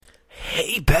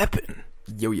Hey, Pepin.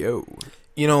 Yo, yo.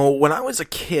 You know, when I was a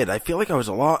kid, I feel like I was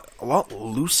a lot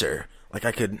looser. Like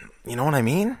I could, you know what I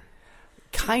mean?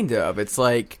 Kind of. It's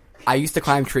like I used to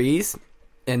climb trees,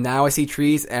 and now I see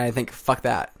trees, and I think, fuck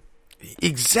that.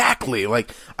 Exactly.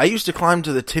 Like I used to climb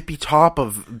to the tippy top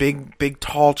of big,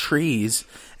 tall trees,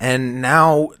 and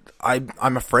now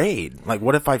I'm afraid. Like,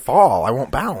 what if I fall? I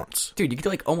won't bounce. Dude, you could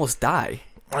like almost die.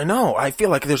 I know. I feel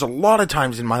like there's a lot of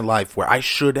times in my life where I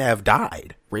should have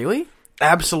died. Really?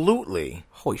 Absolutely.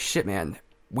 Holy shit, man.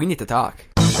 We need to talk.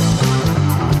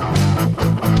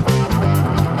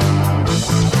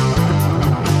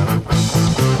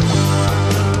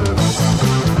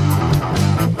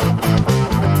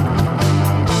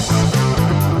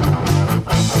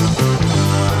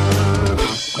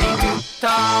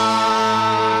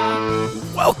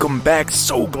 Welcome back.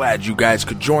 So glad you guys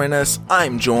could join us.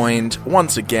 I'm joined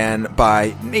once again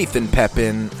by Nathan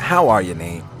Pepin. How are you,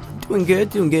 Nate?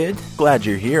 Doing good. Glad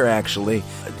you're here, actually.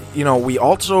 You know, we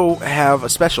also have a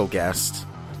special guest.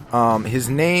 His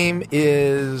name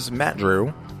is Matt Drew.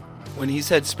 When he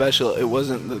said special, it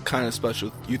wasn't the kind of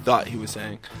special you thought he was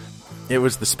saying. It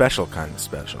was the special kind of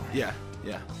special. Yeah.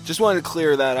 Just wanted to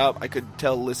clear that up. I could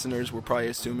tell listeners were probably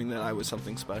assuming that I was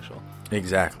something special.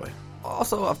 Exactly.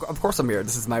 Also, of course I'm here.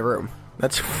 This is my room.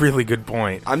 That's a really good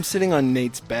point. I'm sitting on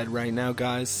Nate's bed right now,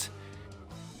 guys.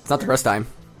 It's not the first time.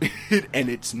 And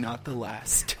it's not the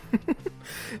last.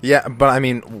 Yeah, but I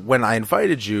mean, when I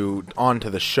invited you onto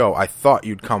the show, I thought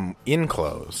you'd come in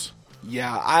clothes.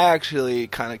 Yeah, I actually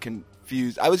kind of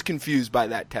confused. I was confused by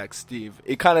that text, Steve.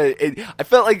 I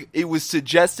felt like it was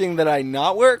suggesting that I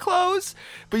not wear clothes,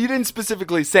 but you didn't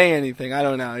specifically say anything. I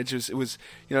don't know. It was,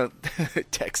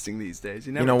 texting these days.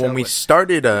 You know, when we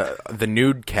started the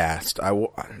nude cast,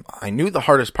 I knew the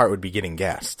hardest part would be getting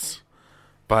guests.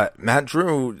 But Matt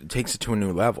Drew takes it to a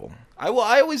new level. I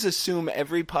always assume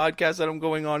every podcast that I'm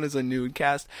going on is a nude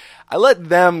cast. I let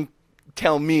them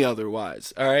tell me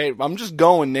otherwise, all right? I'm just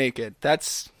going naked.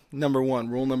 That's number one,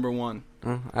 rule number one.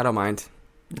 I don't mind.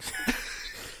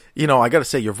 You know, I gotta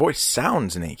say, your voice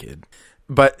sounds naked.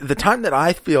 But the time that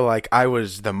I feel like I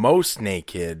was the most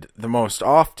naked, the most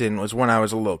often, was when I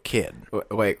was a little kid.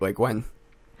 Wait, like when?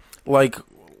 Like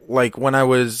when I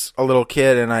was a little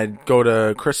kid and I'd go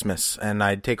to Christmas and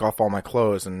I'd take off all my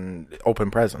clothes and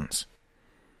open presents.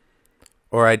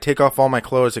 Or I'd take off all my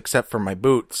clothes except for my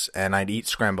boots and I'd eat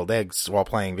scrambled eggs while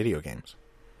playing video games.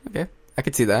 Okay, I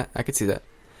could see that.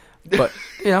 But,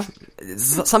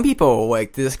 some people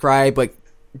like to describe like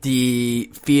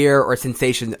the fear or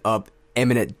sensation of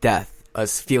imminent death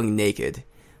as feeling naked.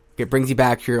 It brings you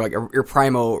back to your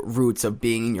primal roots of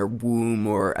being in your womb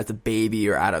or as a baby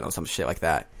or I don't know, some shit like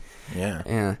that.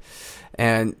 Yeah.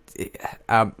 And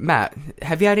Matt,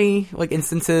 have you had any like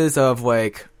instances of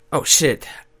like, oh shit,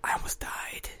 I almost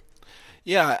died?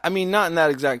 Yeah, I mean, not in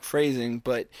that exact phrasing,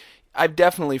 but I've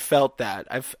definitely felt that.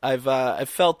 I've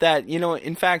felt that. You know,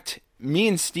 in fact, me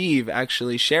and Steve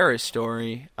actually share a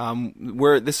story.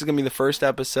 This is gonna be the first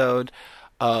episode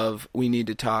of We Need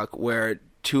to Talk, where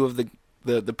two of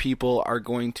the people are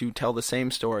going to tell the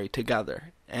same story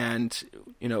together, and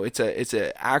you know, it's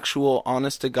a actual,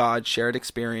 honest to God shared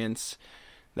experience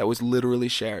that was literally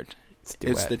shared.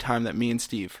 It's the time that me and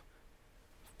Steve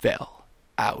fell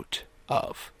out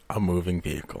of a moving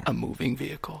vehicle.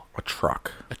 A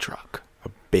truck. A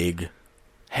big,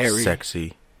 hairy,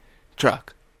 sexy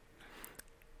truck.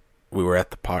 We were at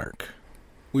the park.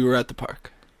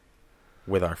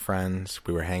 With our friends.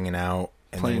 We were hanging out.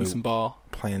 And playing some ball.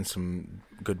 Playing some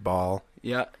good ball.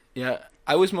 Yeah.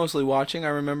 I was mostly watching. I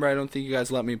remember. I don't think you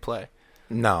guys let me play.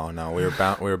 No. We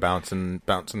were bouncing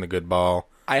the good ball.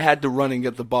 I had to run and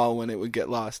get the ball when it would get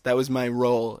lost. That was my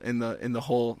role in the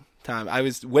whole time. I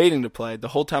was waiting to play the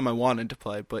whole time I wanted to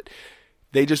play, but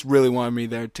they just really wanted me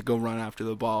there to go run after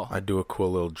the ball. I'd do a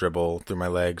cool little dribble through my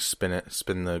legs,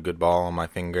 spin the good ball on my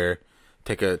finger,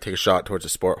 take a shot towards a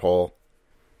sport hole,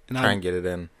 and try and get it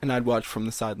in. And I'd watch from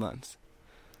the sidelines.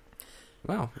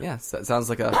 Wow, yeah, so that sounds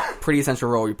like a pretty essential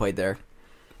role you played there.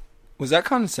 Was that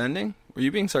condescending? Were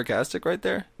you being sarcastic right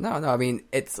there? No, I mean,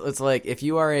 it's like if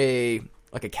you are a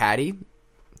caddy, you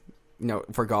know,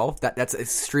 for golf, that's an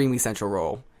extremely central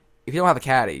role. If you don't have a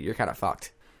caddy, you're kind of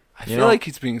fucked. I feel like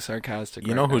he's being sarcastic.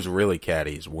 You know who's really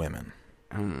catty is women.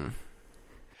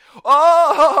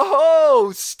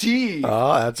 Oh, Steve.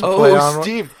 Oh, that's a play on.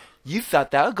 Steve. You thought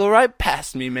that would go right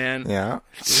past me, man. Yeah.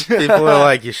 People are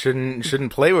like, you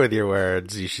shouldn't play with your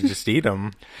words. You should just eat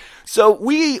them. So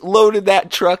we loaded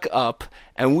that truck up,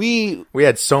 and we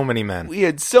had so many men. We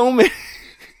had so many.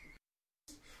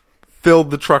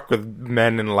 Filled the truck with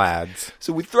men and lads.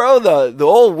 So we throw the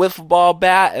old wiffle ball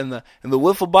bat and the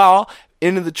wiffle ball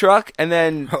into the truck, and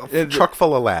then truck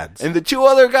full of lads. And the two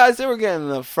other guys, they were getting in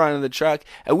the front of the truck,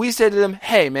 and we said to them,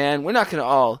 "Hey, man, we're not going to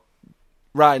all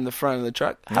ride in the front of the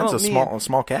truck. That's a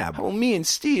small cab. How about me and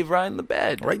Steve ride in the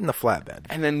bed, right in the flatbed?"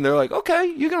 And then they're like, "Okay,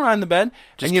 you can ride in the bed."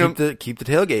 Just and, keep the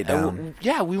tailgate down.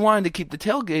 We wanted to keep the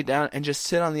tailgate down and just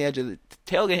sit on the edge of the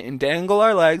tailgate and dangle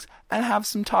our legs and have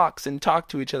some talks and talk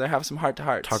to each other, have some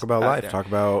heart-to-hearts. Talk about life. Talk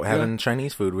about having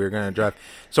Chinese food. We were going to drive.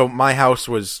 So my house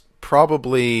was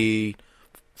probably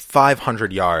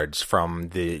 500 yards from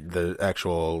the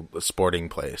actual sporting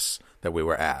place that we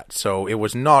were at. So it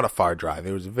was not a far drive.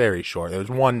 It was very short. There was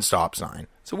one stop sign.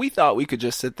 So we thought we could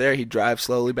just sit there. He'd drive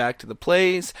slowly back to the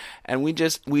place, and we'd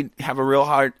have a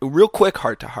real quick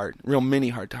heart-to-heart, real mini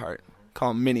heart-to-heart.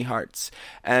 Call them mini hearts.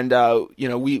 And,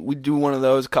 we do one of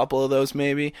those, a couple of those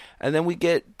maybe, and then we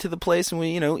get to the place and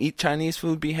we, eat Chinese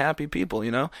food, be happy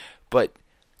people, But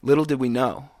little did we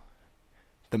know,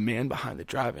 the man behind the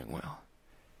driving wheel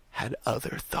had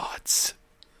other thoughts.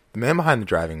 The man behind the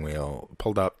driving wheel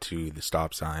pulled up to the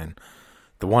stop sign,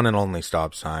 the one and only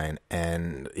stop sign,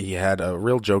 and he had a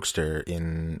real jokester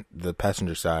in the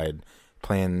passenger side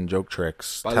playing joke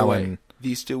tricks. By the way,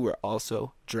 these two were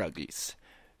also druggies.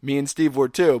 Me and Steve were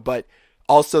too, but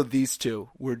also these two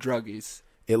were druggies.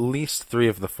 At least 3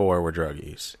 of the 4 were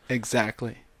druggies.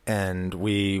 Exactly. And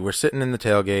we were sitting in the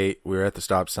tailgate, we were at the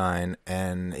stop sign,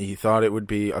 and he thought it would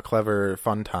be a clever,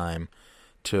 fun time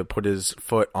to put his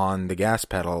foot on the gas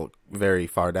pedal very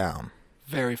far down.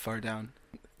 Very far down.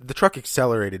 The truck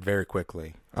accelerated very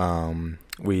quickly.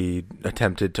 We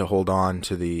attempted to hold on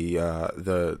to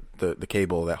the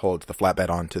cable that holds the flatbed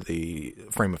onto the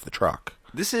frame of the truck.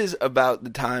 This is about the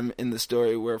time in the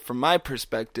story where, from my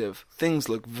perspective, things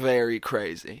look very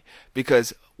crazy.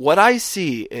 Because what I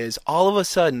see is, all of a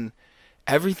sudden,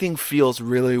 everything feels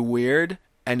really weird,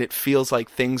 and it feels like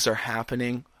things are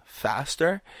happening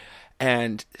faster.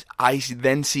 And I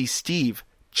then see Steve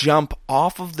jump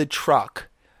off of the truck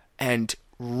and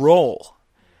roll.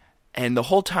 And the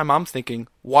whole time I'm thinking,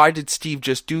 why did Steve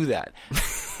just do that?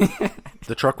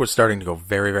 The truck was starting to go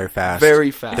very, very fast.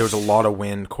 Very fast. There was a lot of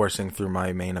wind coursing through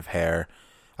my mane of hair.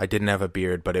 I didn't have a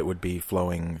beard, but it would be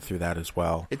flowing through that as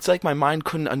well. It's like my mind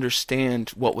couldn't understand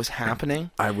what was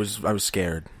happening. I was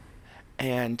scared.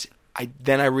 And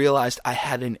then I realized I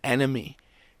had an enemy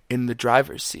in the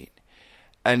driver's seat.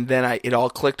 And then it all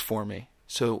clicked for me.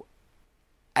 So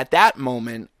at that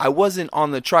moment, I wasn't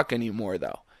on the truck anymore,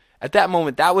 though. At that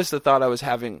moment, that was the thought I was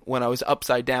having when I was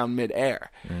upside down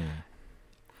midair.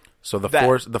 So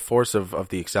the force of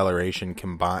the acceleration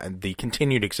combined, the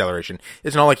continued acceleration,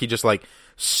 it's not like he just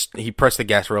he pressed the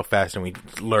gas real fast and we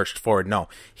lurched forward. No,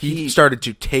 he started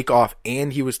to take off,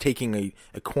 and he was taking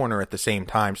a corner at the same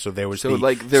time. So there was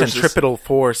centripetal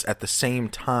force at the same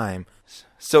time.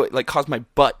 So it caused my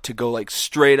butt to go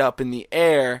straight up in the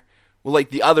air. Well,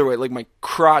 the other way, my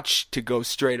crotch to go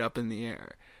straight up in the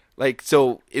air.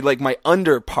 My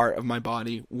under part of my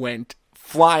body went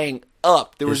flying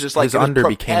up. There was his under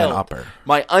became an upper.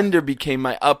 My under became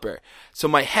my upper. So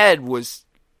my head was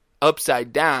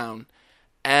upside down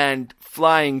and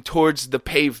flying towards the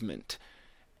pavement.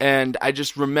 And I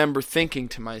just remember thinking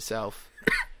to myself,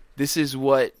 this is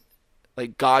what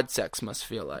God sex must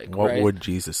feel like. What would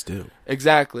Jesus do?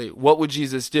 Exactly. What would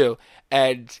Jesus do?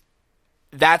 And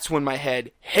that's when my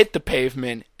head hit the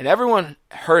pavement, and everyone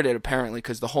heard it apparently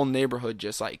because the whole neighborhood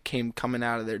just came coming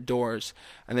out of their doors,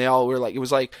 and they all were it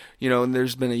was and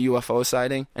there's been a UFO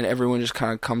sighting, and everyone just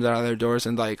kind of comes out of their doors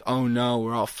and oh no,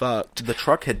 we're all fucked. The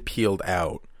truck had peeled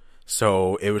out,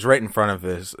 so it was right in front of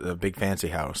this big fancy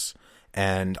house,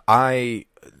 and I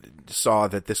saw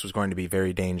that this was going to be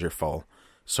very dangerful,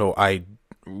 so I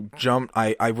jumped.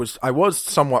 I was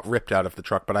somewhat ripped out of the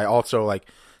truck, but I also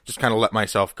just kind of let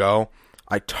myself go.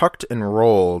 I tucked and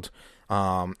rolled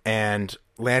and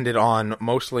landed on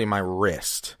mostly my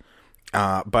wrist.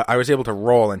 But I was able to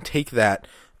roll and take that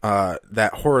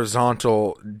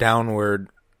horizontal downward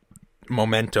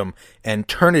momentum and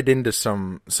turn it into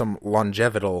some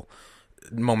longevital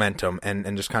momentum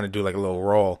and just kind of do a little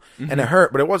roll. Mm-hmm. And it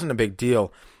hurt, but it wasn't a big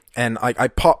deal. And I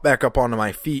popped back up onto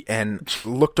my feet and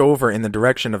looked over in the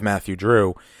direction of Matthew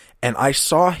Drew, and I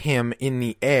saw him in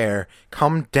the air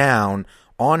come down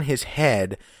on his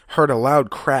head, heard a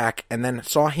loud crack, and then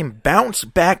saw him bounce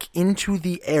back into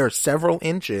the air several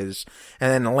inches,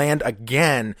 and then land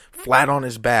again flat on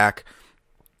his back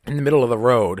in the middle of the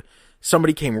road.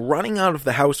 Somebody came running out of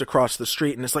the house across the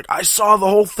street, and it's I saw the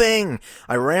whole thing.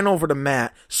 I ran over to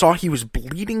Matt, saw he was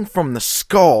bleeding from the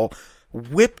skull,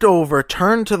 whipped over,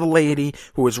 turned to the lady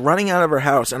who was running out of her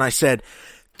house, and I said,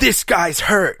 "This guy's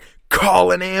hurt.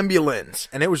 call an ambulance.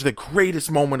 And it was the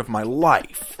greatest moment of my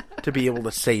life to be able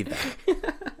to say that.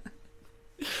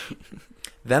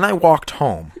 Then I walked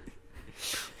home,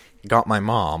 got my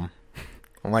mom.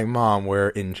 I'm like, Mom,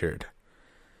 we're injured.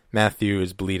 Matthew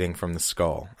is bleeding from the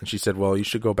skull. And she said, well, you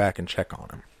should go back and check on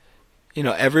him. You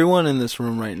know, everyone in this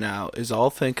room right now is all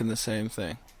thinking the same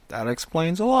thing. That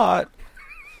explains a lot.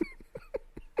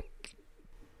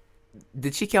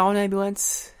 Did she call an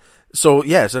ambulance? So,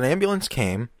 yes, an ambulance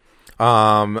came.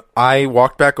 I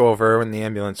walked back over when the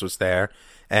ambulance was there,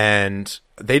 and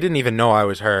they didn't even know I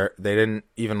was hurt. They didn't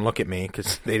even look at me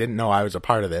because they didn't know I was a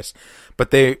part of this.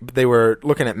 But they were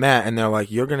looking at Matt, and they're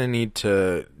like, you're going to need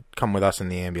to come with us in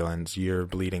the ambulance. You're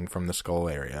bleeding from the skull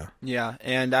area. Yeah,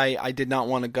 and I did not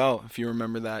want to go, if you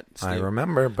remember that, Steve. I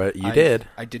remember, but you did.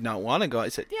 I did not want to go. I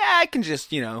said, yeah, I can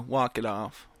just, walk it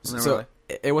off. So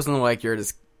it wasn't like you're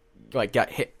just, like, got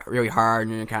hit really hard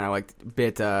and you're kind of, like, a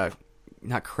bit,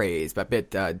 not crazed, but a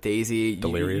bit daisy.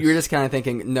 Delirious. You're just kind of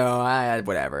thinking, no,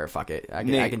 whatever, fuck it. I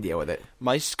can deal with it.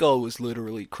 My skull was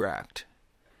literally cracked.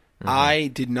 Mm-hmm. I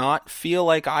did not feel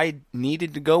like I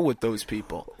needed to go with those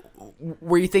people.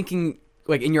 Were you thinking,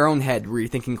 like, in your own head, were you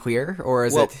thinking clear, or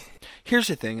is it... Here's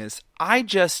the thing is,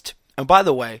 and by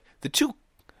the way,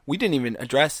 we didn't even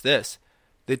address this.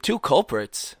 The two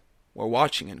culprits were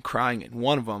watching and crying, and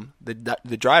one of them,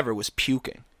 the driver, was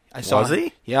puking. Was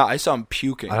he? Yeah, I saw him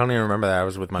puking. I don't even remember that. I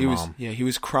was with my mom. He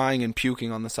was crying and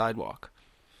puking on the sidewalk.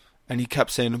 And he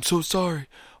kept saying, I'm so sorry.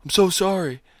 I'm so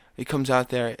sorry. He comes out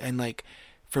there, and, like,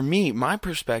 for me, my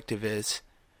perspective is,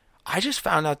 I just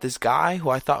found out this guy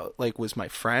who I thought, like, was my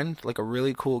friend, like a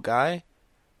really cool guy,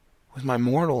 was my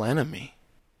mortal enemy.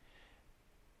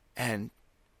 And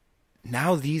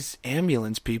now these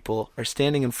ambulance people are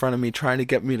standing in front of me trying to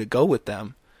get me to go with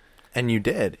them. And you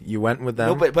did. You went with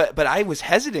them? No, but I was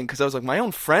hesitant because I was like, my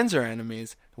own friends are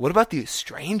enemies. What about these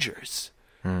strangers?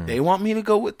 They want me to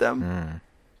go with them?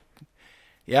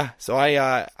 Yeah, so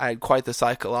I had quite the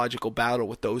psychological battle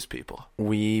with those people.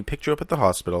 We picked you up at the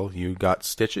hospital. You got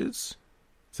stitches?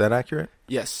 Is that accurate?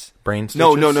 Yes. Brain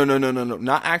stitches? No.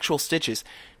 Not actual stitches.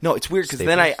 No, it's weird because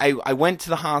then I went to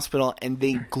the hospital and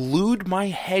they glued my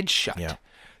head shut. Yeah.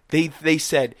 They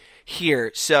said,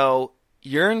 here, so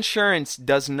your insurance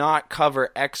does not cover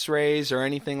x-rays or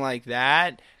anything like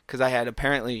that because I had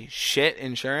apparently shit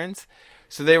insurance.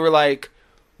 So they were like,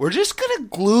 we're just going to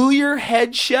glue your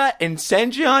head shut and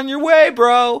send you on your way,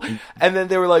 bro. And then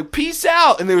they were like, peace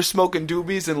out. And they were smoking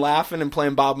doobies and laughing and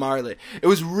playing Bob Marley. It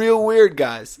was real weird,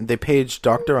 guys. They paged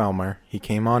Dr. Elmer. He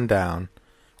came on down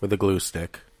with a glue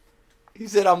stick. He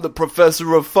said, I'm the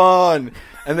professor of fun.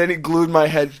 And then he glued my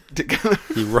head together.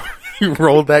 He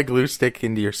rolled that glue stick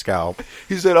into your scalp.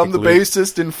 He said, I'm the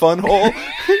bassist in Fun Hole.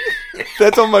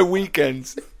 That's on my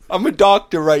weekends. I'm a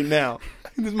doctor right now.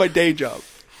 This is my day job.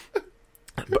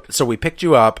 So we picked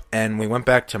you up, and we went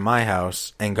back to my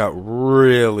house and got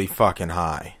really fucking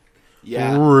high.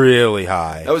 Yeah. Really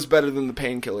high. That was better than the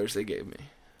painkillers they gave me.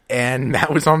 And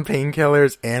Matt was on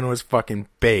painkillers and was fucking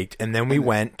baked. And then we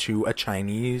went to a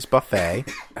Chinese buffet.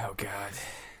 Oh, God.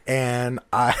 And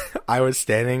I was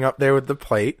standing up there with the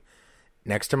plate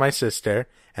next to my sister,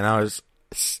 and I was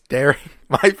staring.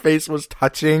 My face was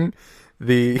touching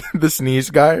the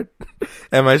sneeze guard,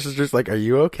 and my sister's like, are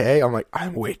you okay? I'm like,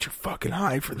 I'm way too fucking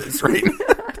high for this right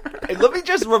now. And let me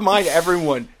just remind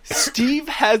everyone, Steve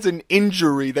has an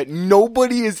injury that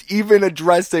nobody is even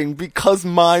addressing because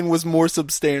mine was more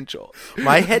substantial.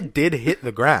 My head did hit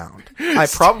the ground. I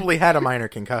probably had a minor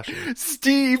concussion.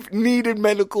 Steve needed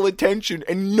medical attention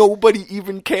and nobody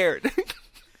even cared.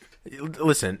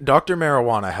 Listen, Dr.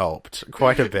 Marijuana helped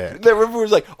quite a bit. Everyone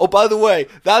was like, oh, by the way,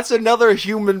 that's another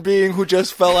human being who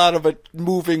just fell out of a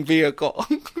moving vehicle.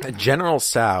 General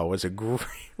Sal was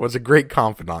a great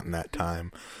confidant in that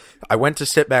time. I went to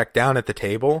sit back down at the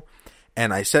table,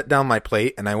 and I set down my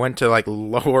plate, and I went to, like,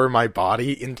 lower my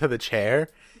body into the chair,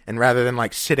 and rather than,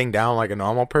 like, sitting down like a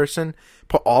normal person,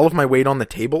 put all of my weight on the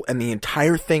table, and the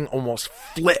entire thing almost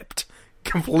flipped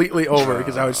completely over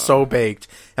because I was so baked,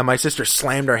 and my sister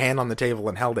slammed her hand on the table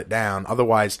and held it down.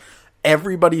 Otherwise,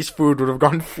 everybody's food would have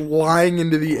gone flying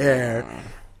into the air.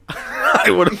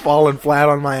 I would have fallen flat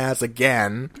on my ass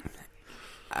again.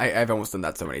 I've almost done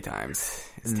that so many times.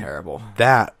 It's terrible.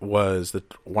 That was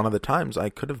one of the times I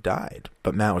could have died,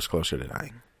 but Matt was closer to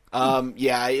dying.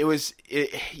 Yeah,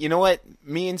 you know what?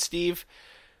 Me and Steve,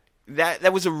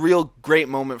 that was a real great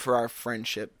moment for our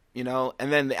friendship, you know?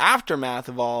 And then the aftermath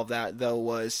of all of that, though,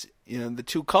 was, you know, the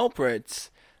two culprits,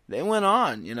 they went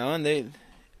on, you know, and they...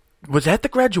 Was that the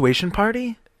graduation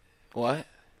party? What?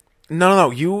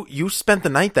 No. You spent the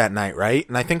night that night, right?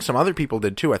 And I think some other people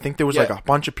did too. I think there was like a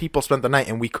bunch of people spent the night,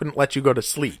 and we couldn't let you go to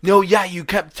sleep. No, yeah, you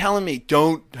kept telling me,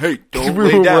 don't We lay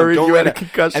were down, worried don't you lay had a down.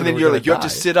 concussion And then and you're were like, you have gonna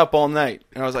to die. sit up all night.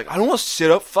 And I was like, I don't want to sit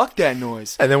up. Fuck that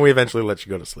noise. And then we eventually let you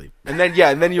go to sleep. And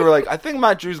then you were like, I think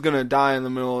Matt Drew's gonna die in the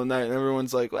middle of the night. And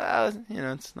everyone's like, well,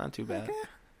 it's not too bad.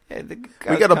 Hey, the We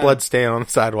guy's got a kinda- blood stain on the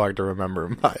sidewalk to remember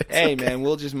him by. It's Hey okay. man,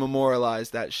 we'll just memorialize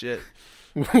that shit.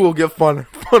 We'll get Fun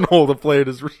Hole to play at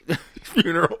his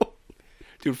funeral.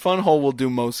 Dude, Fun Hole will do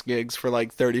most gigs for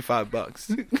like $35.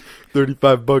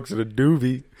 $35 in a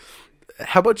doobie.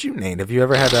 How about you, Nate? Have you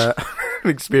ever had an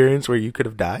experience where you could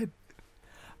have died?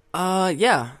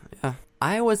 Yeah.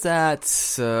 I was at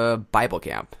Bible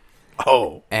camp,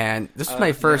 Oh. and this was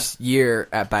my first year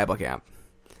at Bible camp.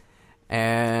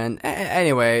 And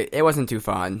anyway, it wasn't too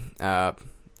fun.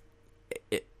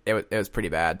 It was pretty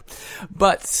bad,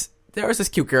 but there was this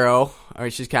cute girl. I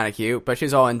mean, she's kind of cute, but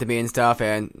she's all into me and stuff.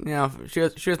 And she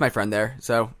was my friend there,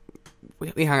 so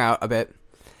we hung out a bit.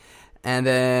 And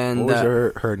then What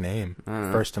was her name? don't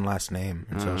know. First and last name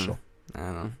and social. I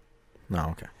don't know. No,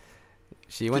 okay.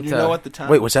 She Did went you to know at the time?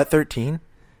 Wait, was that 13?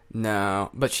 no,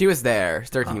 but she was there.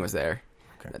 13 was there.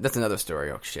 Okay. That's another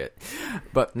story. Oh shit!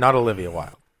 But Not Olivia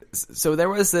Wilde. so there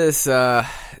was this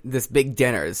big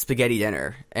dinner, this spaghetti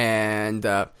dinner, and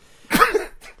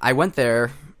I went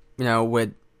there,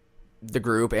 with the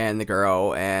group and the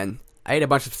girl, and I ate a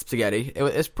bunch of spaghetti. It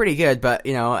was pretty good, but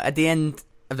at the end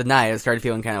of the night, I started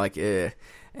feeling kind of like,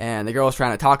 and the girl was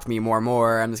trying to talk to me more and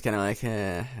more. I'm just kind of like,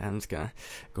 I'm just gonna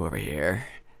go over here,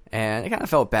 and it kind of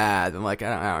felt bad. I'm like, I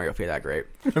don't really feel that great.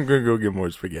 I'm going to go get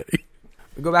more spaghetti.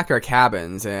 We go back to our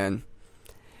cabins, and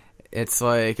it's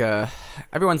like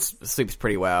everyone sleeps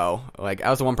pretty well. Like I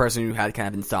was the one person who had kind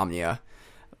of insomnia,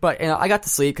 but I got to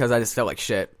sleep because I just felt like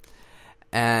shit.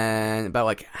 And about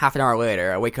like half an hour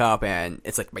later, I wake up and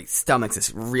it's like my stomach's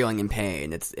just reeling in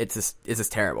pain. It's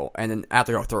just terrible. And then I have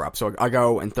to go throw up, so I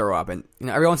go and throw up, and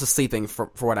everyone's just sleeping for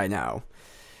what I know.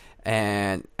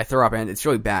 And I throw up, and it's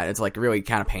really bad. It's like really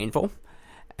kind of painful.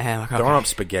 And I'm like, Throwing okay. up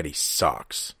spaghetti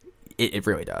sucks. It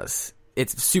really does.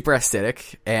 It's super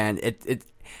acidic, and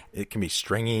It can be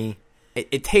stringy.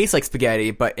 it tastes like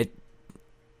spaghetti, but it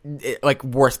like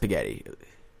worse spaghetti.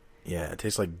 Yeah, it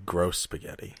tastes like gross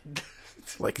spaghetti.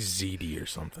 It's like ziti or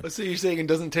something. So you're saying it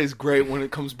doesn't taste great when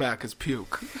it comes back as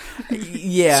puke?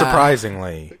 Yeah,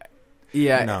 Surprisingly.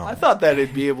 Yeah, No. I thought that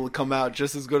it'd be able to come out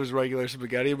just as good as regular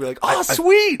spaghetti. I'd be like, oh,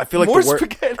 sweet! I feel like more the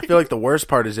spaghetti. I feel like the worst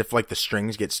part is if like the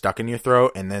strings get stuck in your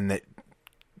throat and then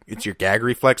it's your gag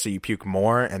reflex, so you puke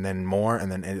more and then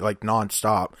it, like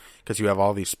nonstop because you have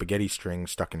all these spaghetti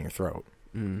strings stuck in your throat.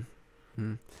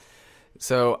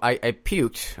 So I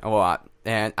puked a lot,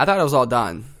 and I thought it was all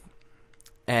done.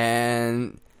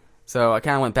 And so I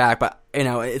kind of went back, but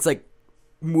it's like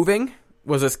moving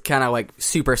was just kind of like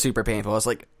super, super painful. It's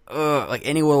like, ugh, like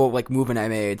any little like movement I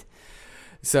made.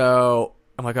 So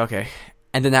I'm like, okay.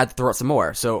 And then I had to throw up some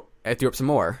more. So I threw up some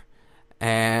more,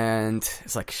 and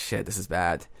it's like, shit, this is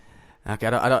bad. Okay,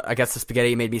 I guess the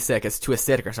spaghetti made me sick. It's too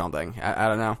acidic or something. I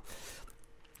don't know.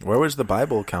 Where was the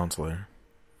Bible counselor?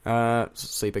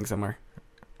 Sleeping somewhere.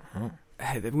 Oh.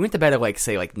 We went to bed at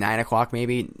like 9 o'clock,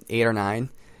 maybe 8 or 9,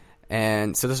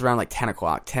 and so this is around like 10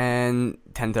 o'clock,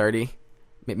 10:30,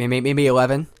 maybe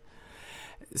 11.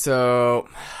 So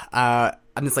I'm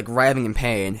just like writhing in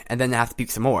pain, and then I have to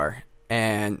puke some more,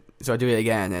 and so I do it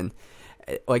again, and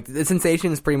like the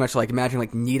sensation is pretty much like imagine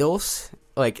like needles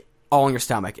like all in your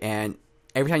stomach, and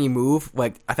every time you move,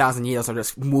 like 1,000 needles are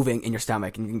just moving in your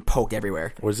stomach and getting poked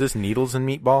everywhere. Was this needles and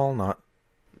meatball, not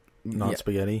Yeah.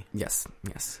 spaghetti? Yes.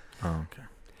 Oh, okay.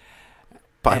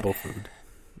 Bible food.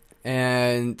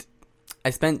 And I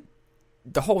spent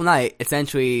the whole night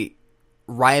essentially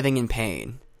writhing in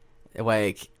pain,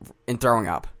 like, and throwing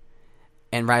up.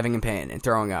 And writhing in pain and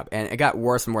throwing up. And it got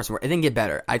worse and worse and worse. It didn't get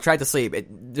better. I tried to sleep.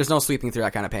 There's no sleeping through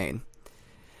that kind of pain.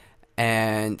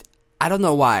 And I don't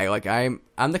know why. Like, I'm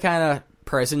the kind of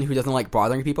person who doesn't like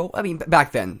bothering people. I mean,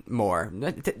 back then, more.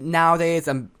 Nowadays,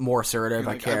 I'm more assertive.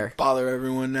 I Like, care. I bother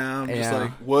everyone now. I'm just Yeah.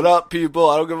 like, what up, people?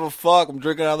 I don't give a fuck. I'm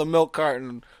drinking out of the milk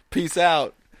carton. Peace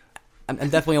out. I'm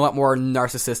definitely a lot more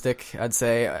narcissistic, I'd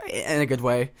say, in a good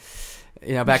way.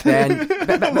 Back then...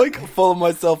 I'm like full of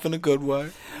myself in a good way.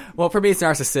 Well, for me, it's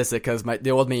narcissistic because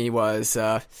the old me was,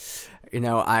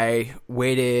 I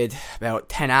waited about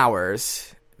 10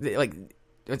 hours, like,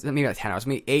 maybe not 10 hours,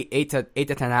 maybe 8 to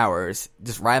 10 hours,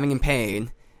 just writhing in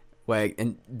pain, like,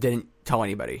 and didn't tell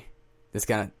anybody. Just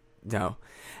kind of,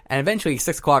 And eventually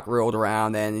 6 o'clock rolled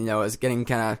around, and, it was getting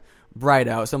kind of bright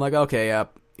out, so I'm like, okay,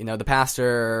 the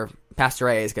Pastor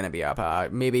A is going to be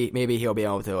up. Maybe he'll be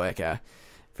able to, like,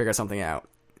 figure something out.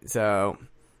 So,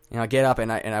 I get up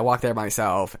and I walk there by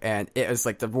myself, and it was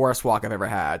like the worst walk I've ever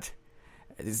had.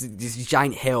 These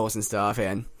giant hills and stuff,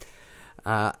 and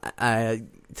I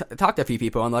talked to a few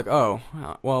people. I'm like, oh,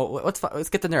 well, let's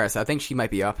get the nurse. I think she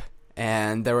might be up.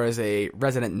 And there was a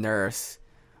resident nurse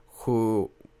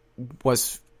who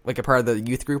was like a part of the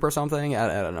youth group or something.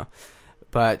 I don't know.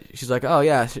 But she's like, oh,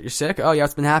 yeah, you're sick? Oh, yeah,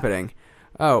 what's been happening?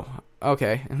 Oh,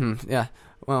 okay. Yeah.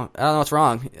 Well, I don't know what's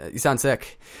wrong. You sound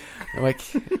sick. I'm like,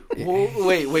 well,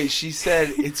 wait. She said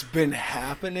it's been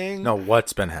happening? No,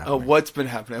 what's been happening? Oh, what's been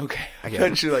happening? Okay.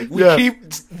 Okay. She's like,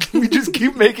 we just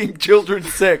keep making children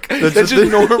sick. That's just thing.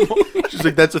 normal. She's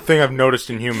like, that's a thing I've noticed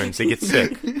in humans. They get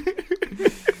sick.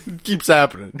 It keeps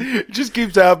happening. It just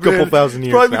keeps happening. Couple thousand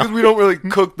years Probably now. because we don't really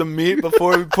cook the meat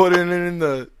before we put it in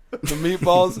the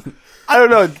meatballs. I don't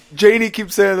know. Janie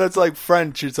keeps saying that's like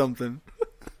French or something.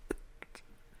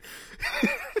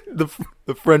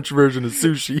 The French version of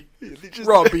sushi. Just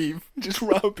raw beef. Just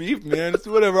raw beef, man. It's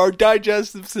whatever. Our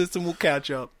digestive system will catch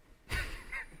up.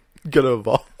 Gotta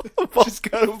evolve. Just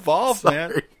gotta evolve,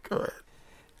 man. Go ahead.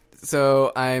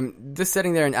 so I'm just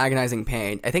sitting there in agonizing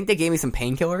pain. I think they gave me some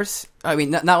painkillers. I mean,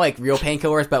 not like real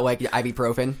painkillers, but like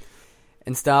ibuprofen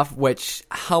and stuff, which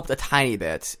helped a tiny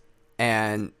bit.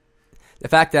 And the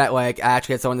fact that like I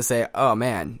actually had someone to say, oh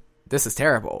man, this is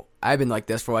terrible. I've been like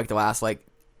this for like the last like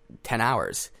 10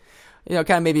 hours. Kind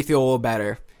of made me feel a little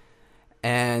better.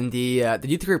 And the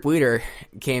youth group leader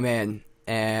came in,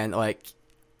 and like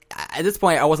at this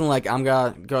point I wasn't like I'm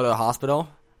gonna go to the hospital,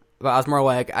 but I was more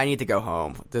like I need to go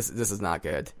home. This is not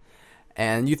good.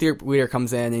 And youth group leader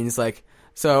comes in and he's like,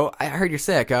 so I heard you're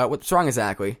sick. What's wrong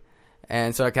exactly?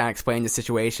 And so I kind of explained the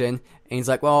situation, and he's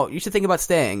like, well, you should think about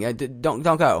staying. Don't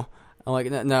go. I'm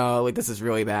like, no, like this is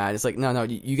really bad. It's like, no,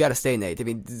 you got to stay, Nate. I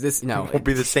mean, this, no, It won't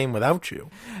be the same without you.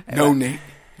 No, Nate,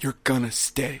 you're gonna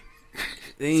stay.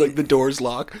 It's like the doors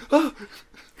lock.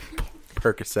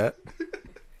 Percocet.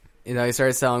 He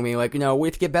started telling me like, we have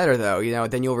to get better though.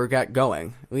 Then you'll regret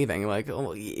leaving. I'm like,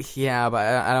 oh, yeah, but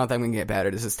I don't think I'm gonna get better.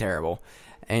 This is terrible.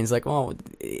 And he's like, well,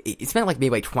 he spent like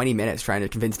maybe like 20 minutes trying to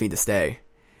convince me to stay,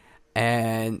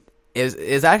 and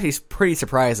it's actually pretty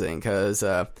surprising because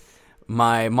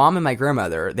my mom and my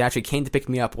grandmother, they actually came to pick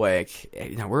me up like,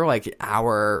 we're like an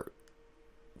hour,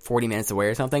 40 minutes away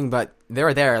or something, but they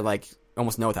were there like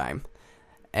almost no time.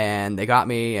 And they got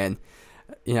me, and,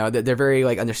 they're very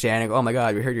like understanding. Oh my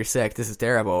God, we heard you're sick. This is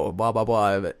terrible, blah, blah,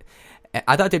 blah. But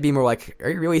I thought they'd be more like, are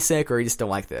you really sick or you just don't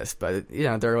like this? But,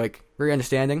 they're like very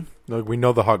understanding. Look, we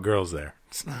know the hot girls there.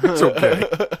 It's okay.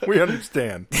 We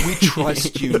understand. We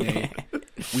trust you, Nate.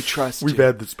 We trust We've you.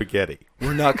 had the spaghetti.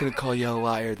 We're not going to call you a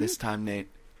liar this time, Nate.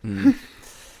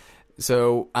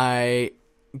 So I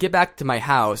get back to my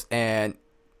house, and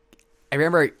I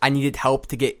remember I needed help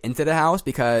to get into the house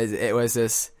because it was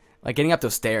this, like getting up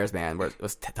those stairs, man,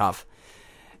 was tough.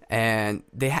 And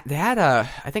they had I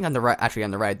think on the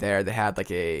right there, they had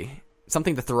like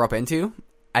something to throw up into.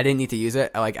 I didn't need to use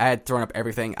it. Like I had thrown up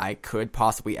everything I could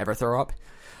possibly ever throw up.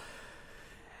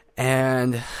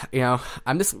 And,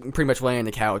 I'm just pretty much laying on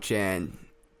the couch and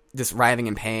just writhing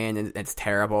in pain, and it's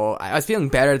terrible. I was feeling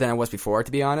better than I was before,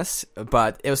 to be honest,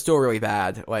 but it was still really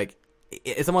bad. Like,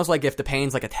 it's almost like if the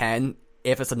pain's like a 10,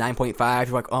 if it's a 9.5,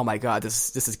 you're like, oh my God,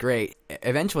 this is great.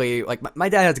 Eventually, like, my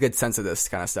dad has a good sense of this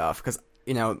kind of stuff, because,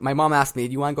 my mom asked me,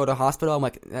 do you want to go to the hospital? I'm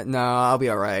like, no, I'll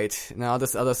be alright. No, I'll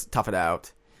just tough it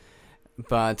out.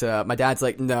 But my dad's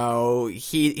like, no,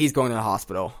 he's going to the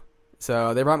hospital.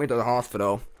 So they brought me to the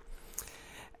hospital.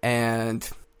 And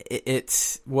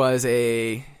it was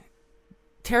a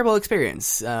terrible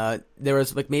experience. There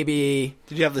was like maybe...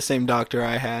 Did you have the same doctor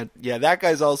I had? Yeah, that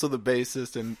guy's also the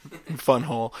bassist in Fun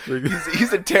Hole.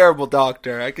 He's a terrible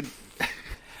doctor.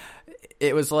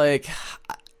 It was like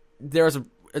there's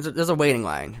a waiting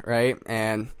line, right?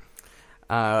 And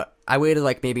I waited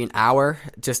like maybe an hour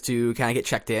just to kind of get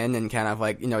checked in and kind of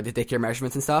like, to take your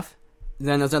measurements and stuff.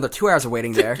 Then there's another 2 hours of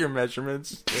waiting there. Take your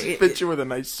measurements. Fit you with a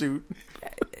nice suit.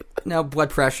 Blood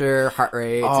pressure, heart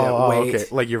rate, weight. Okay.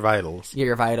 Like your vitals. Yeah,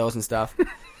 your vitals and stuff.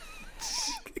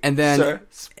 And then Sir,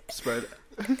 spread.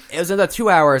 It was another 2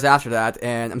 hours after that,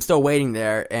 and I'm still waiting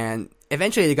there. And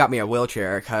eventually they got me a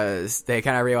wheelchair because they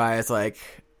kind of realized like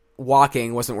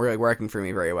walking wasn't really working for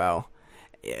me very well.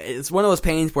 It's one of those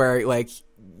pains where like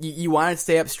you want to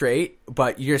stay up straight,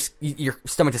 but your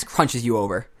stomach just crunches you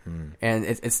over, and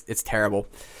it's terrible.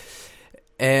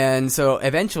 And so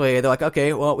eventually they're like,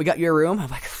 okay, well, we got your room. I'm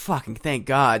like, fucking thank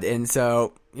God. And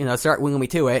so, start winging me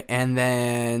to it. And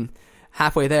then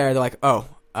halfway there, they're like, oh,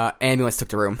 ambulance took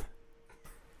the room.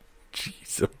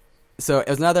 Jesus. So it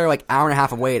was another like hour and a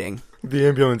half of waiting. The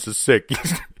ambulance is sick.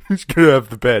 He's going to have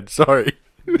the bed. Sorry.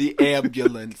 The The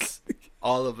ambulance.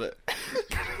 All of it.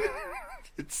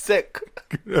 It's sick.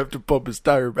 Gonna have to pump his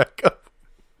tire back up.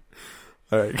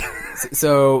 All right.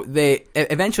 So they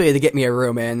eventually get me a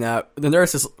room, and one of the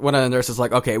nurses,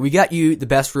 like, okay, we got you the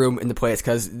best room in the place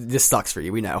because this sucks for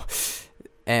you, we know.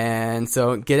 And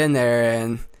so get in there,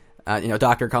 and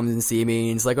doctor comes and see me,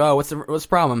 and he's like, oh, what's the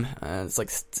problem? It's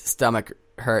like stomach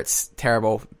hurts,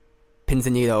 terrible, pins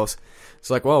and needles.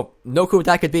 It's like, well, no clue what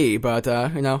that could be, but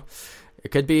it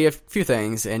could be a few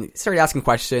things. And he started asking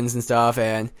questions and stuff,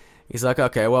 and he's like,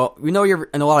 okay, well, we know you're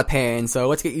in a lot of pain, so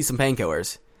let's get you some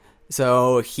painkillers.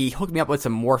 So he hooked me up with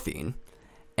some morphine.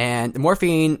 And the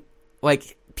morphine,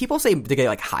 like, people say to get,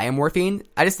 like, high on morphine.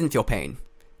 I just didn't feel pain.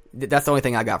 That's the only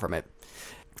thing I got from it.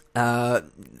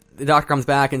 The doctor comes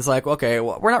back and is like, okay,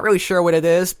 well, we're not really sure what it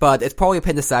is, but it's probably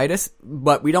appendicitis.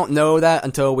 But we don't know that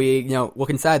until we, look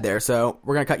inside there. So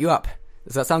we're going to cut you up.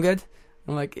 Does that sound good?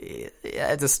 I'm like,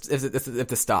 yeah, if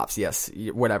this stops, yes,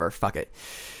 whatever, fuck it.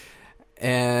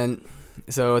 And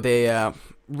so they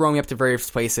roam me up to various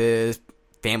places.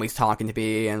 Family's talking to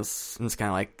me, and I'm just kind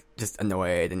of like just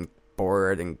annoyed and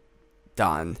bored and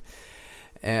done.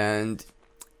 And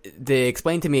they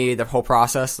explained to me the whole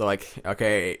process. They're like,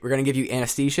 okay, we're gonna give you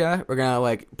anesthesia. We're gonna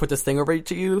like put this thing over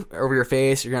your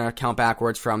face. You're gonna count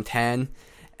backwards from 10,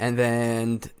 and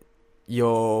then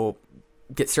you'll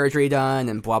get surgery done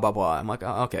and blah blah blah. I'm like,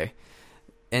 oh, okay.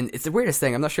 And it's the weirdest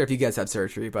thing. I'm not sure if you guys had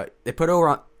surgery, but they put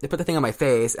the thing on my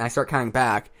face, and I start counting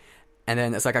back. And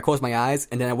then it's like I close my eyes,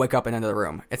 and then I wake up in another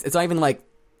room. It's not even like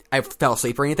I fell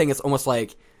asleep or anything. It's almost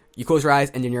like you close your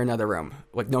eyes, and then you're in another room.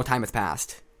 Like no time has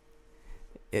passed.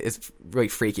 It's really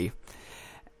freaky.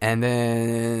 And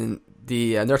then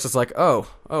the nurse is like, oh,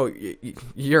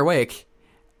 you're awake.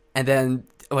 And then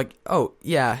like, oh,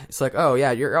 yeah. It's like, oh,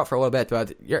 yeah, you're out for a little bit,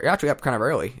 but you're actually up kind of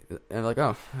early. And I'm like,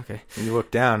 oh, okay. And you look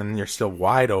down, and you're still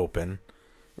wide open.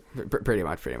 Pretty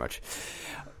much.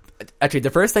 Actually, the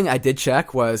first thing I did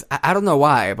check was, I don't know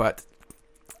why, but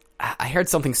I heard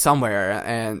something somewhere,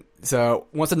 and so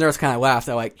once the nurse kind of left,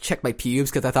 I like checked my pubes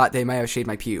because I thought they might have shaved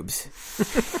my pubes.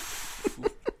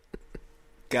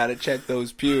 Gotta check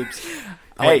those pubes.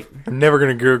 Hey, I'm never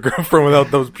gonna get a girlfriend without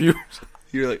those pubes.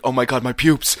 You're like, oh my god, my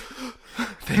pubes.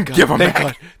 Thank God. Give them thank back.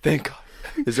 God. Thank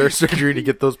God. Is there surgery to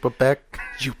get those put back?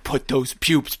 You put those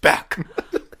pubes back.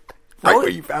 Right where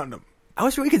you found them. I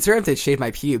was really concerned if they'd shave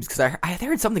my pubes because I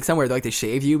heard something somewhere like they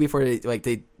shave you before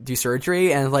they do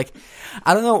surgery, and like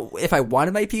I don't know if I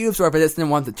wanted my pubes or if I just didn't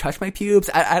want to touch my pubes.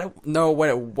 I don't know what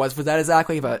it was for that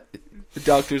exactly, but the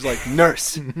doctor's like,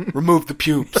 nurse, remove the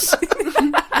pubes.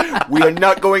 We are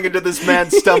not going into this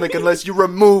man's stomach unless you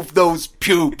remove those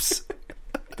pubes.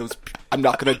 I'm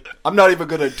not even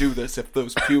gonna do this if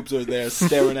those pubes are there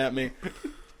staring at me.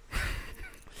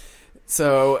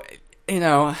 So,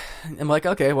 I'm like,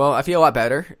 okay, well, I feel a lot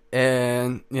better.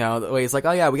 And, the lady's like,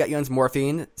 oh yeah, we got you on some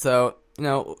morphine. So,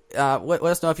 let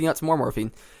us know if you want some more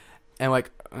morphine. And I'm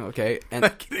like, okay. And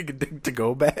Like getting a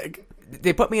to-go bag.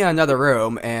 They put me in another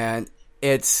room, and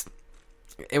it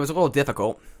was a little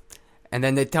difficult. And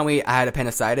then they tell me I had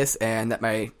appendicitis, and that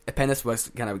my appendix was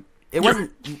kind of, it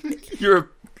wasn't.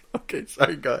 Okay,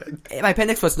 sorry, go ahead. My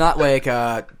appendix was not like, it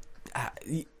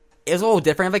was a little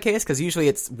different of a case, because usually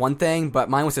it's one thing, but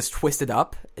mine was just twisted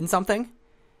up in something.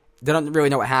 They don't really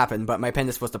know what happened, but my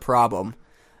appendix was the problem.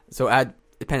 So I had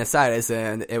appendicitis,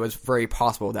 and it was very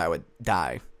possible that I would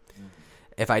die.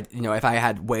 If I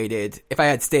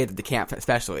had stayed at the camp,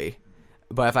 especially.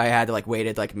 But if I had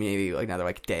waited maybe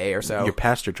another day or so. Your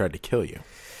pastor tried to kill you.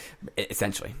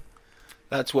 Essentially.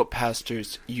 That's what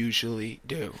pastors usually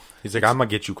do. He's like, I'm going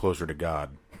to get you closer to God.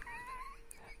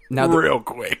 Now real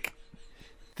quick.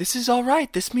 This is all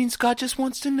right. This means God just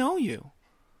wants to know you.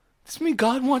 This means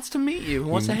God wants to meet you. He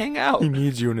wants to hang out. He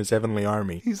needs you in his heavenly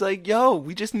army. He's like, yo,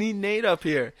 we just need Nate up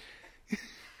here.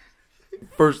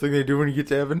 First thing they do when you get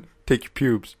to heaven, take your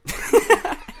pubes.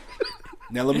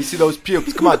 Now let me see those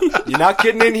pubes. Come on. You're not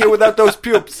getting in here without those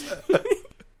pubes.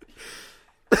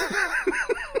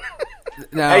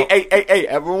 Now, Hey,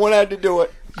 everyone had to do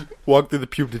it. Walk through the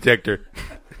pube detector.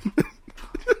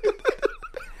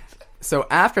 So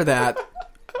after that,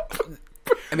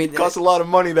 I mean, It costs a lot of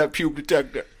money, that pube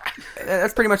detector.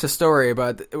 that's pretty much the story,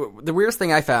 but the weirdest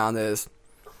thing I found is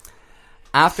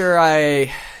after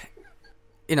they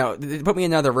put me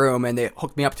in another room and they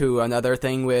hooked me up to another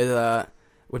thing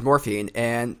with morphine,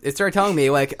 and it started telling me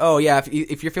oh yeah,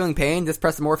 if you're feeling pain, just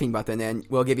press the morphine button and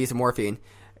we'll give you some morphine,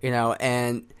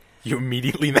 and You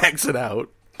immediately max it out.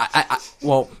 I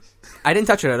didn't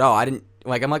touch it at all. I didn't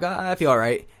I'm like, I feel all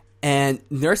right. And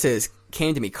nurses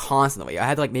came to me constantly. I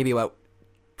had maybe about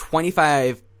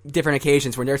 25 different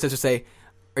occasions where nurses would say,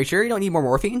 "Are you sure you don't need more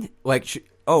morphine?"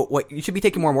 oh, what, you should be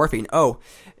taking more morphine. Oh,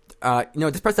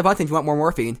 just press the button if you want more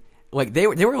morphine. Like, they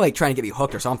were like, trying to get me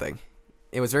hooked or something.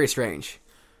 It was very strange.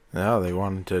 No, they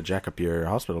wanted to jack up your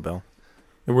hospital bill.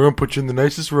 And we're going to put you in the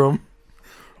nicest room.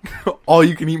 All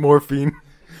you can eat morphine.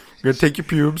 We're going to take your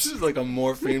pubes. This is like a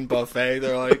morphine buffet.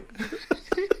 They're like,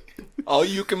 all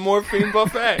you can morphine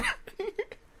buffet.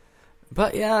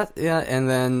 But yeah, and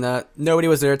then nobody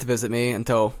was there to visit me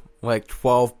until like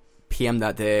 12 p.m.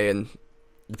 that day, and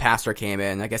the pastor came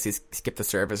in. I guess he skipped the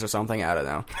service or something. I don't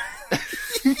know.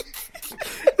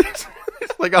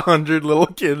 It's like 100 little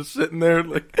kids sitting there,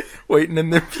 like, waiting in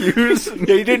their pews.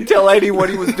 Yeah, he didn't tell anyone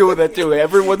he was doing that too.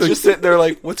 Everyone's just sitting there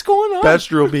like, what's going on?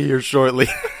 Pastor will be here shortly.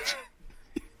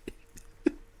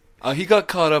 He got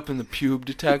caught up in the pube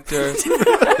detector.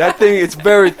 That thing, it's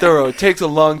very thorough. It takes a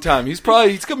long time. He's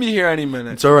going to be here any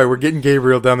minute. It's all right. We're getting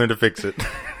Gabriel down there to fix it.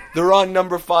 They're on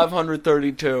number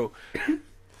 532.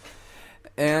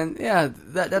 And yeah,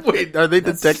 Wait, are they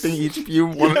detecting each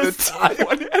pube one at a time?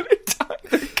 One at a time.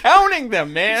 They're counting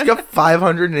them, man. He's got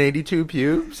 582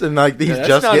 pubes, and like he's That's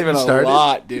just not getting even started. a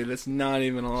lot, dude. That's not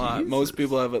even a lot. Most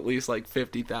people have at least like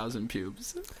 50,000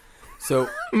 pubes. So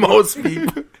Most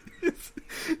people.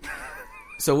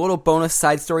 So a little bonus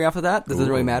side story after that. Doesn't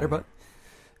really matter, but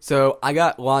so I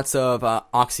got lots of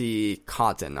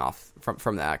OxyContin off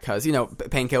from that because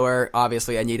painkiller.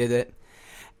 Obviously, I needed it.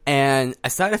 And a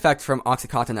side effect from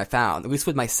OxyContin I found, at least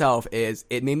with myself, is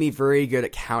it made me very good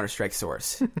at Counter-Strike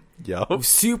Source. Yo.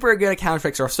 Super good at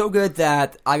Counter-Strike Source. So good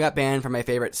that I got banned from my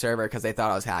favorite server because they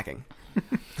thought I was hacking.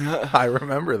 I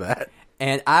remember that.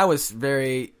 And I was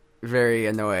very, very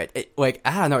annoyed. I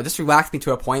don't know, it just relaxed me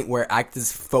to a point where I could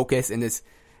just focus in this.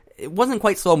 It wasn't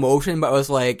quite slow motion, but it was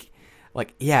like,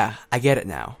 yeah, I get it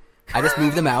now. I just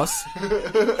move the mouse,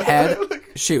 head,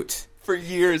 shoot. For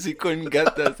years he couldn't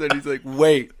get this, and he's like,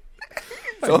 wait,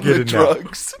 it's on get the it now.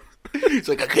 drugs. He's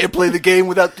like, I can't play the game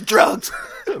without the drugs.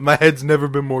 My head's never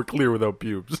been more clear without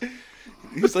pubes.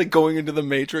 He's like going into the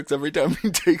Matrix every time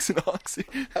he takes an oxy.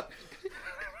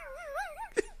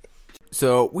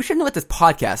 So we shouldn't let this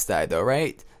podcast die, though,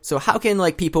 right? So how can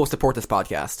people support this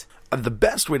podcast? The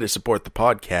best way to support the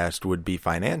podcast would be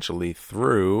financially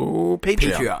through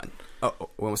Patreon. Oh,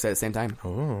 we almost said it at the same time.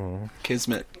 Oh.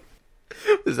 Kismet.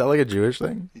 Is that like a Jewish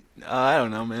thing? I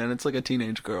don't know, man. It's like a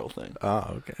teenage girl thing.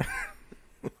 Oh, okay.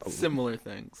 Similar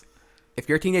things. If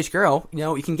you're a teenage girl,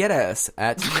 you can get at us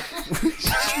at...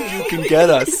 You can get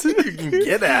us. You can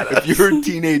get at us. If you're a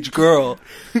teenage girl.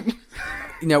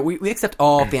 We accept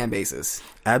all fan bases.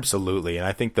 Absolutely. And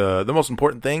I think the most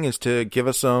important thing is to give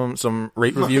us some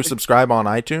rate, review, subscribe on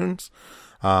iTunes.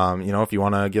 If you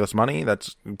want to give us money,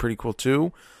 that's pretty cool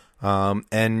too.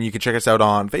 And you can check us out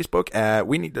on Facebook at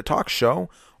We Need to Talk Show,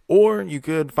 or you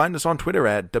could find us on Twitter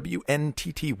at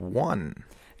WNTT1.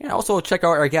 And also check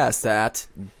out our guests at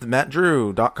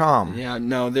MattDrew.com. Yeah,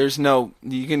 no,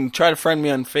 you can try to friend me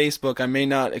on Facebook. I may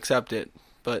not accept it,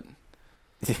 but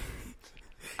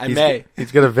I may.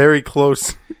 He's got a very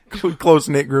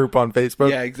close-knit group on Facebook.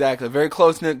 Yeah, exactly. A very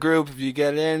close-knit group. If you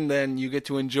get in, then you get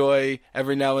to enjoy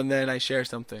every now and then I share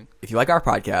something. If you like our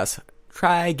podcast,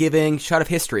 try giving Shot of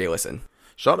History a listen.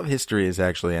 Shot of History is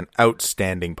actually an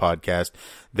outstanding podcast.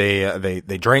 They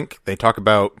drink, they talk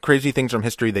about crazy things from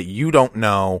history that you don't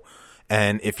know,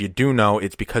 and if you do know,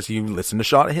 it's because you listen to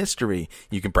Shot of History.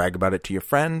 You can brag about it to your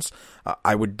friends.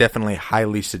 I would definitely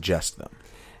highly suggest them.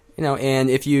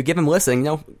 And if you give them a listen,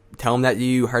 tell them that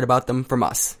you heard about them from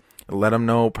us. Let them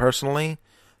know personally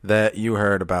that you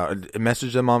heard about.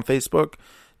 Message them on Facebook.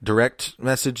 Direct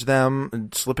message them,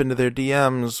 and slip into their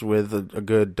DMs with a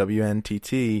good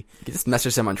WNTT. You can just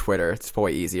message them on Twitter. It's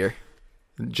way easier.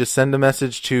 Just send a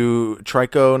message to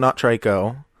Trico, not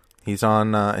Trico. He's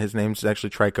on, his name's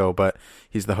actually Trico, but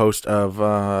he's the host of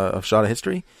Shot of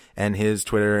History, and his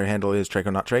Twitter handle is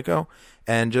Trico, not Trico.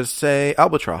 And just say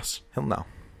Albatross. He'll know.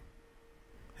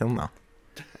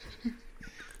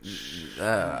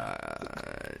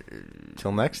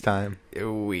 Till next time.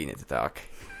 We need to talk.